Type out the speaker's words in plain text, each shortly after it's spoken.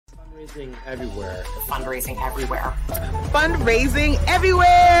Fundraising everywhere. Fundraising everywhere. Fundraising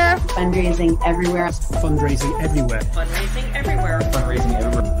everywhere. Fundraising everywhere. Fundraising everywhere. Fundraising everywhere.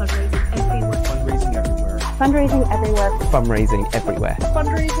 Fundraising everywhere. Fundraising everywhere. Fundraising everywhere.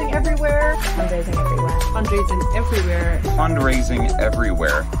 Fundraising everywhere. Fundraising everywhere. Fundraising everywhere. Fundraising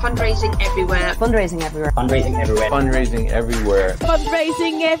everywhere. Fundraising everywhere. Fundraising everywhere. Fundraising everywhere. Fundraising everywhere. Fundraising everywhere.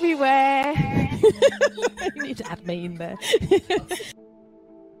 Fundraising everywhere. You need to add me in there.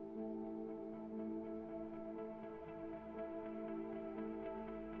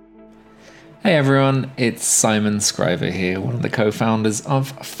 Hey everyone, it's Simon Scriver here, one of the co-founders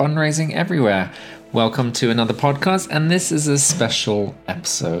of Fundraising Everywhere. Welcome to another podcast, and this is a special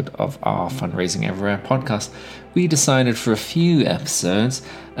episode of our Fundraising Everywhere podcast. We decided for a few episodes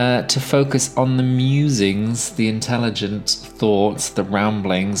to focus on the musings, the intelligent thoughts, the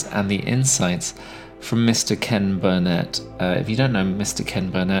ramblings, and the insights from Mr. Ken Burnett. If you don't know Mr.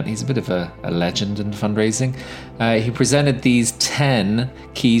 Ken Burnett, he's a bit of a legend in fundraising. He presented these 10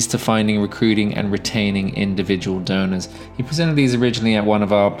 keys to finding, recruiting, and retaining individual donors. He presented these originally at one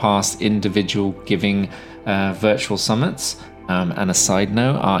of our past individual giving virtual summits. And a side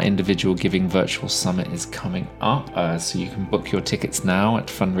note, our individual giving virtual summit is coming up, so you can book your tickets now at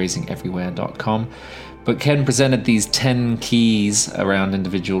fundraisingeverywhere.com. But Ken presented these 10 keys around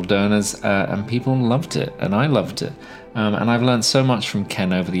individual donors, and people loved it, and I loved it. And I've learned so much from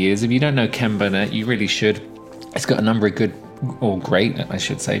Ken over the years. If you don't know Ken Burnett, you really should. He's got a number of good, or great, I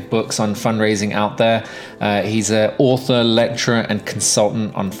should say, books on fundraising out there. He's an author, lecturer, and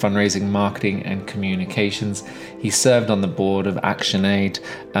consultant on fundraising, marketing, and communications. He served on the board of ActionAid.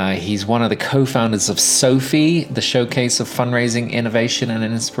 He's one of the co-founders of Sophie, the showcase of fundraising, innovation, and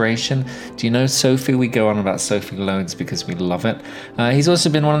inspiration. Do you know Sophie? We go on about Sophie loads because we love it. He's also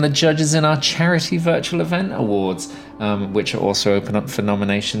been one of the judges in our Charity Virtual Event Awards, which are also open up for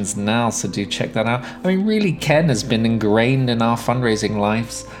nominations now, so do check that out. I mean, really, Ken has been ingrained in our fundraising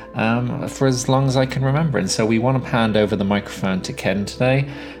lives for as long as I can remember, and so we want to hand over the microphone to Ken today.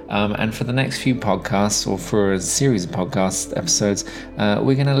 And for the next few podcasts, or for a series of podcast episodes,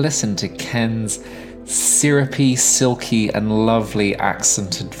 we're going to listen to Ken's syrupy, silky, and lovely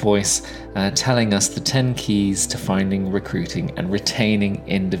accented voice telling us the 10 keys to finding, recruiting, and retaining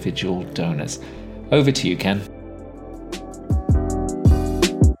individual donors. Over to you, Ken.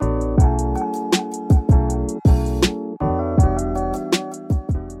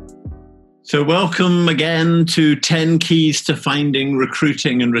 So welcome again to 10 Keys to Finding,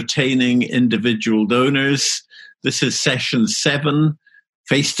 Recruiting and Retaining Individual Donors. This is session 7,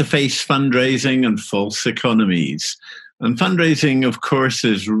 face-to-face fundraising and false economies. And fundraising, of course,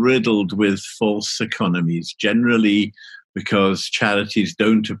 is riddled with false economies, generally because charities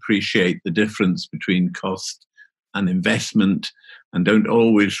don't appreciate the difference between cost and investment and don't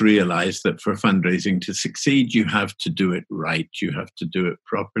always realize that for fundraising to succeed, you have to do it right. You have to do it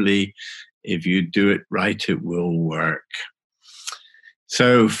properly. If you do it right, it will work.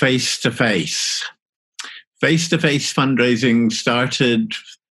 So face-to-face. Face-to-face fundraising started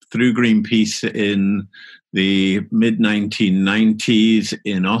through Greenpeace in the mid-1990s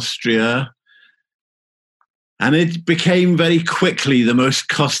in Austria. And it became very quickly the most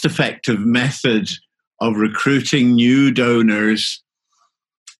cost-effective method of recruiting new donors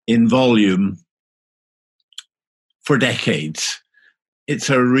in volume for decades.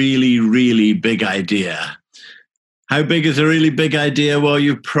 It's a really, really big idea. How big is a really big idea? Well,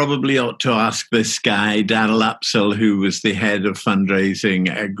 you probably ought to ask this guy, Dan Lapsel, who was the head of fundraising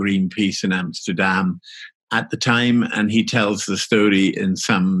at Greenpeace in Amsterdam at the time, and he tells the story in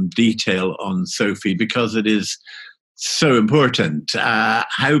some detail on Sophie because it is so important.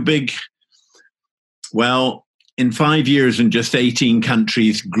 How big? Well, in 5 years in just 18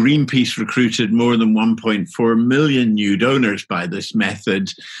 countries, Greenpeace recruited more than 1.4 million new donors by this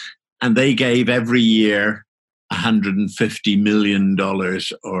method, and they gave every year $150 million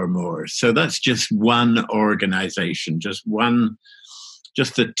or more. So that's just one organization, just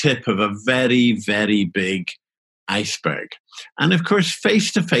the tip of a very, very big iceberg. And of course,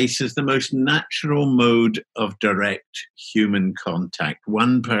 face-to-face is the most natural mode of direct human contact.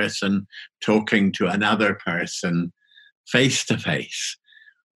 One person talking to another person face-to-face.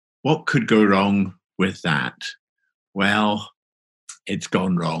 What could go wrong with that? Well, it's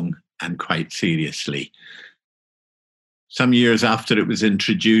gone wrong, and quite seriously. Some years after it was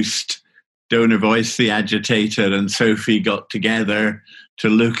introduced, Donor Voice, the agitator, and Sophie got together to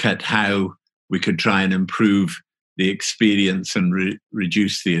look at how we could try and improve the experience and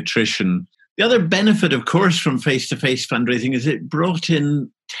reduce the attrition. The other benefit, of course, from face-to-face fundraising is it brought in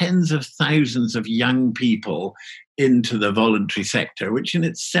tens of thousands of young people into the voluntary sector, which in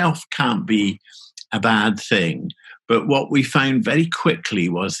itself can't be a bad thing. But what we found very quickly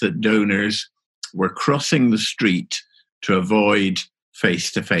was that donors were crossing the street to avoid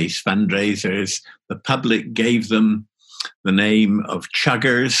face-to-face fundraisers. The public gave them the name of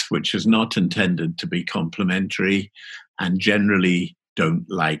chuggers, which is not intended to be complimentary, and generally don't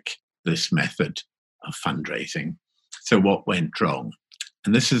like this method of fundraising. So what went wrong?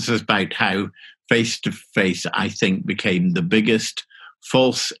 And this is about how face-to-face, I think, became the biggest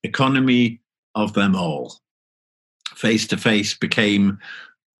false economy of them all. Face-to-face became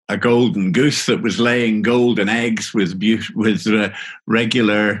a golden goose that was laying golden eggs with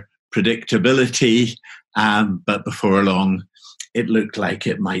regular predictability, but before long, it looked like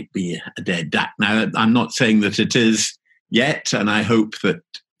it might be a dead duck. Now, I'm not saying that it is yet, and I hope that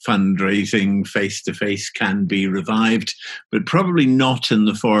fundraising face-to-face can be revived, but probably not in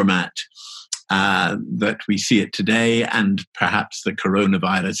the format that we see it today, and perhaps the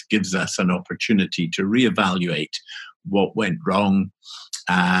coronavirus gives us an opportunity to reevaluate what went wrong.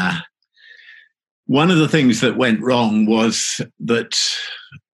 One of the things that went wrong was that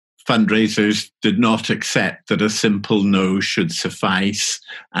fundraisers did not accept that a simple no should suffice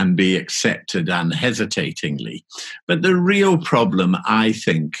and be accepted unhesitatingly. But the real problem, I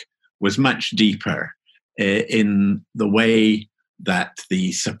think, was much deeper in the way that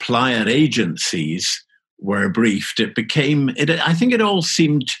the supplier agencies were briefed. I think it all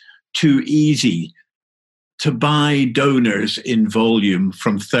seemed too easy to buy donors in volume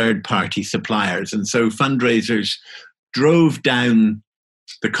from third-party suppliers. And so fundraisers drove down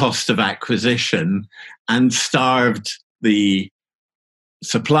the cost of acquisition and starved the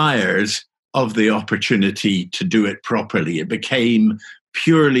suppliers of the opportunity to do it properly. It became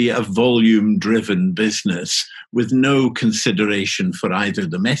purely a volume-driven business with no consideration for either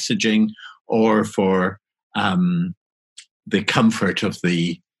the messaging or for the comfort of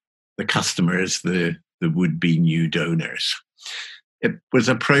the customers, the would-be new donors. It was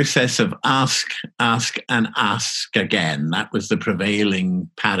a process of ask, and ask again. That was the prevailing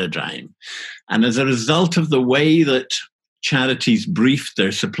paradigm. And as a result of the way that charities briefed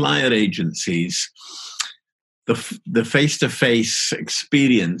their supplier agencies, the face-to-face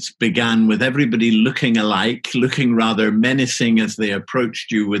experience began with everybody looking alike, looking rather menacing as they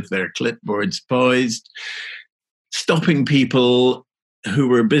approached you with their clipboards poised, stopping people who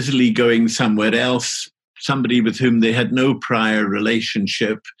were busily going somewhere else, somebody with whom they had no prior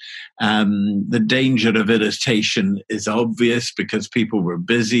relationship. The danger of irritation is obvious because people were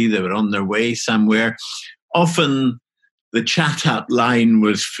busy, they were on their way somewhere. Often the chat-up line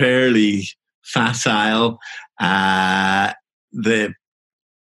was fairly facile. The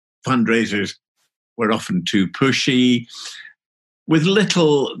fundraisers were often too pushy, with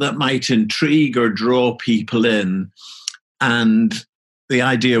little that might intrigue or draw people in. And the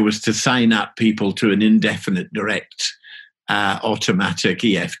idea was to sign up people to an indefinite direct automatic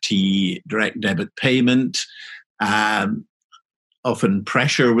EFT direct debit payment. Often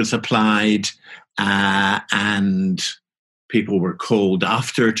pressure was applied and people were called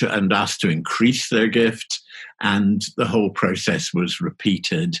after and asked to increase their gift. And the whole process was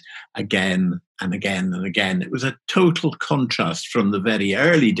repeated again and again and again. It was a total contrast from the very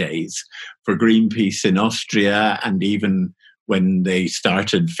early days for Greenpeace in Austria, and even when they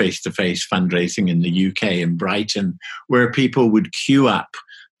started face-to-face fundraising in the UK in Brighton, where people would queue up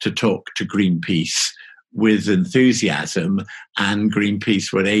to talk to Greenpeace with enthusiasm, and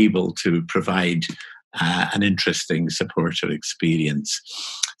Greenpeace were able to provide an interesting supporter experience.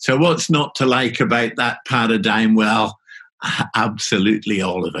 So what's not to like about that paradigm? Well, absolutely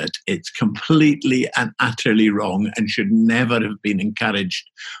all of it. It's completely and utterly wrong and should never have been encouraged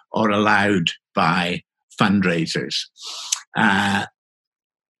or allowed by fundraisers.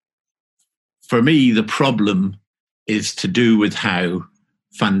 For me, the problem is to do with how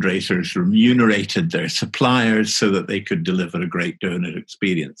fundraisers remunerated their suppliers so that they could deliver a great donor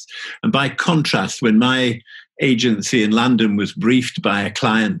experience. And by contrast, when my agency in London was briefed by a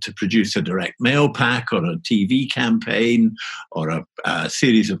client to produce a direct mail pack or a TV campaign or a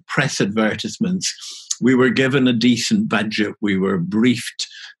series of press advertisements, we were given a decent budget. We were briefed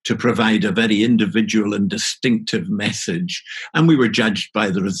to provide a very individual and distinctive message, and we were judged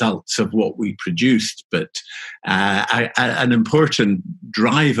by the results of what we produced. But an important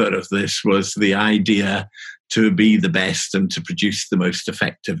driver of this was the idea to be the best and to produce the most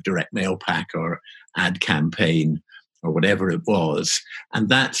effective direct mail pack or ad campaign or whatever it was. And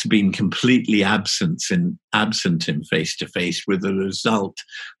that's been completely absent in face-to-face, with the result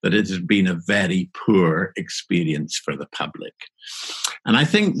that it has been a very poor experience for the public. And I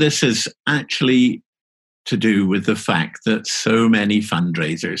think this has actually to do with the fact that so many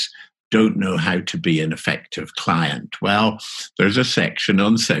fundraisers don't know how to be an effective client. Well, there's a section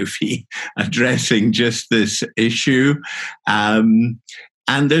on Sophie addressing just this issue.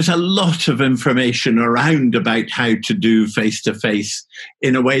 And there's a lot of information around about how to do face-to-face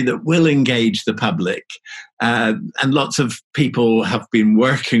in a way that will engage the public. And lots of people have been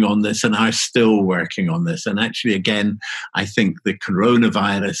working on this and are still working on this. And actually, again, I think the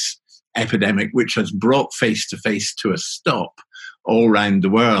coronavirus epidemic, which has brought face-to-face to a stop all around the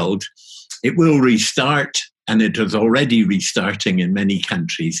world, it will restart, and it is already restarting in many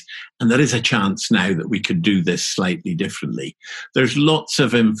countries. And there is a chance now that we could do this slightly differently. There's lots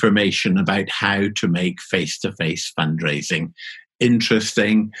of information about how to make face-to-face fundraising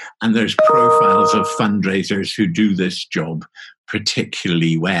interesting, and there's profiles of fundraisers who do this job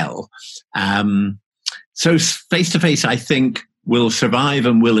particularly well. So face-to-face, I think, will survive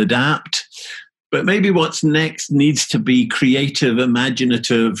and will adapt. But maybe what's next needs to be creative,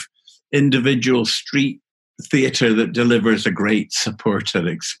 imaginative, individual street theatre that delivers a great supporter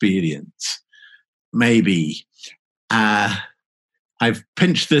experience. Maybe. I've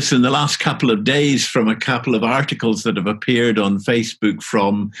pinched this in the last couple of days from a couple of articles that have appeared on Facebook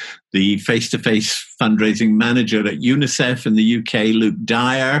from the face-to-face fundraising manager at UNICEF in the UK, Luke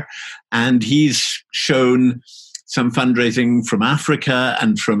Dyer, and he's shown some fundraising from Africa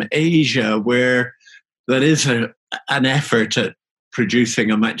and from Asia where there is an effort at producing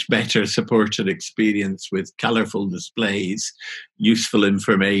a much better supported experience with colourful displays, useful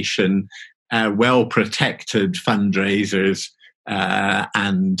information, well-protected fundraisers,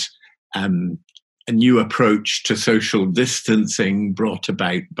 and a new approach to social distancing brought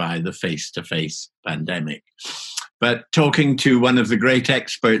about by the face-to-face pandemic. But talking to one of the great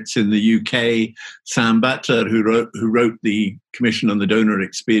experts in the UK, Sam Butler, who wrote the Commission on the Donor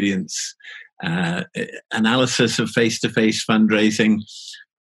Experience analysis of face-to-face fundraising,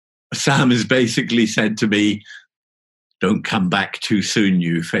 Sam has basically said to me, don't come back too soon,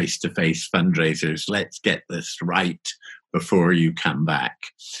 you face-to-face fundraisers. Let's get this right before you come back.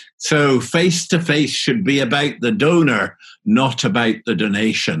 So face-to-face should be about the donor, not about the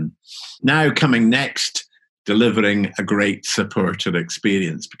donation. Now coming next, delivering a great supported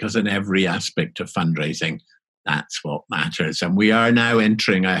experience, because in every aspect of fundraising, that's what matters. And we are now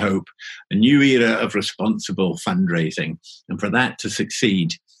entering, I hope, a new era of responsible fundraising. And for that to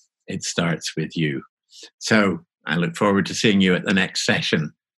succeed, it starts with you. So I look forward to seeing you at the next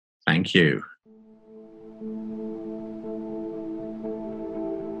session. Thank you.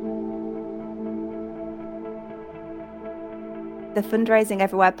 The Fundraising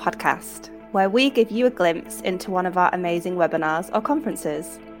Everywhere podcast, where we give you a glimpse into one of our amazing webinars or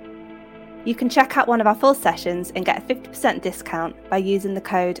conferences. You can check out one of our full sessions and get a 50% discount by using the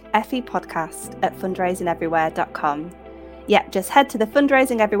code FEPodcast at fundraisingeverywhere.com. Yep, just head to the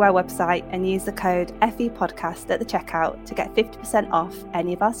Fundraising Everywhere website and use the code FEPodcast at the checkout to get 50% off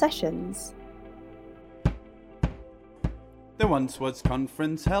any of our sessions. There once was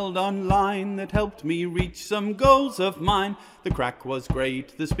conference held online that helped me reach some goals of mine. The crack was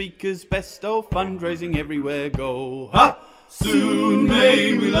great, the speakers best, oh fundraising everywhere go. Ha! Soon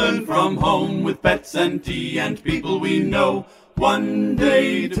may we learn from home with pets and tea and people we know. One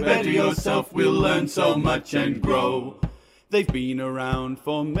day to better yourself we'll learn so much and grow. They've been around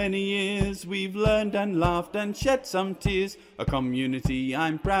for many years, we've learned and laughed and shed some tears. A community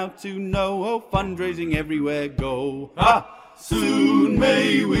I'm proud to know, oh fundraising everywhere go. Ha! Soon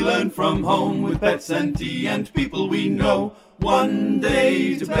may we learn from home with pets and tea and people we know. One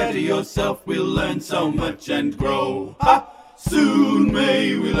day to better yourself we'll learn so much and grow. Ha! Soon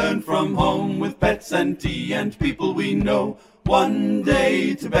may we learn from home with pets and tea and people we know. One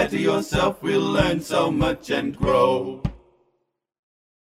day to better yourself we'll learn so much and grow.